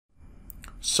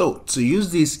So to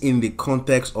use this in the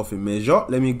context of a measure,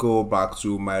 let me go back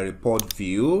to my report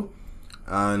view,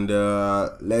 and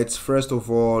let's first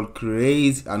of all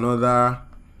create another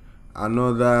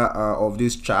of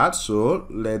these charts. So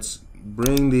let's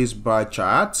bring these bar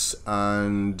charts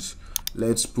and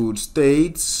let's put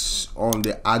states on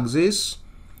the axis,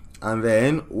 and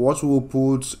then what we'll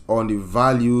put on the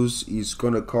values is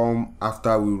going to come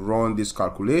after we run this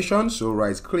calculation. So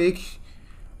right click,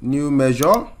 new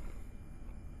measure,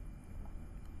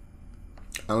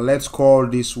 and let's call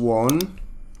this one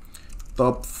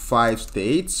top 5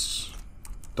 states,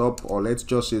 or let's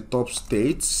just say top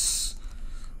states.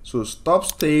 So top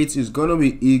states is going to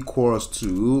be equals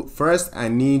to, first I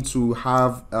need to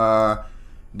have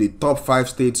the top 5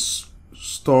 states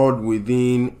stored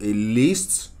within a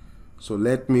list. So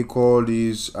let me call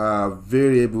this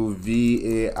variable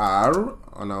var,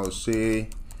 and I'll say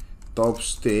top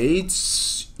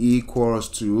states equals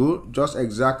to just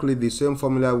exactly the same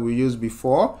formula we used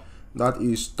before, that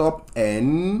is top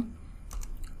n,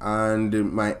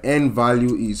 and my n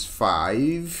value is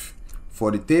 5.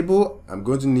 For the table, I'm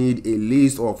going to need a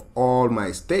list of all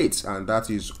my states, and that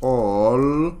is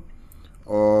all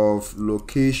of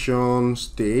location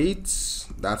states.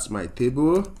 That's my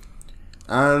table.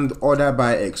 And order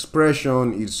by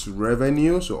expression is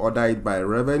revenue, so order it by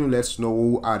revenue. Let's know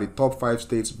who are the top 5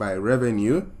 states by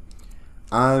revenue.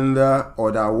 And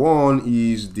order 1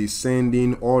 is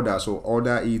descending order, so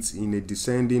order it in a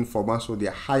descending format, so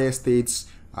the highest states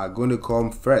are going to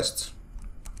come first.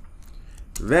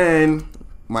 Then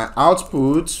my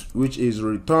output, which is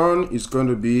return, is going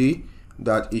to be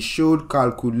that it should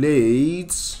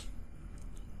calculate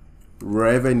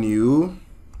revenue,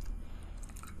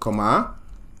 comma,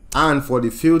 and for the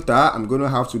filter I'm going to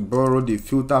have to borrow the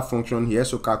filter function here.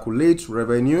 So calculate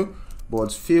revenue,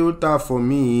 but filter for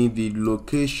me the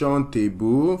location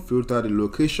table, filter the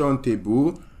location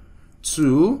table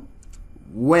to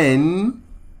when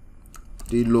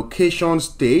the location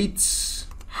state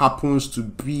happens to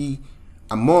be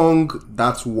among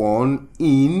that one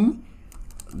in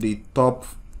the top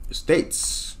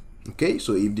states. Okay,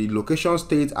 so if the location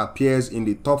state appears in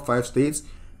the top 5 states,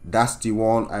 that's the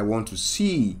one I want to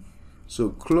see. So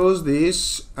close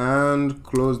this and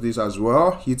close this as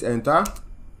well, hit enter.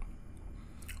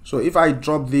 So if I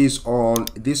drop this on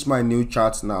this, my new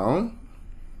chart now,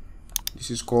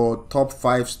 this is called top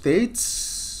 5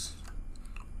 states,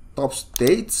 top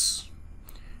states,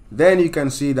 then you can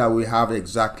see that we have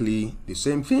exactly the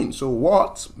same thing. So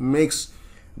what makes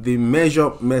the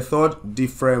measure method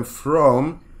different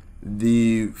from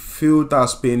the filter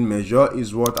spin measure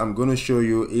is what I'm going to show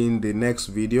you in the next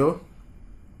video.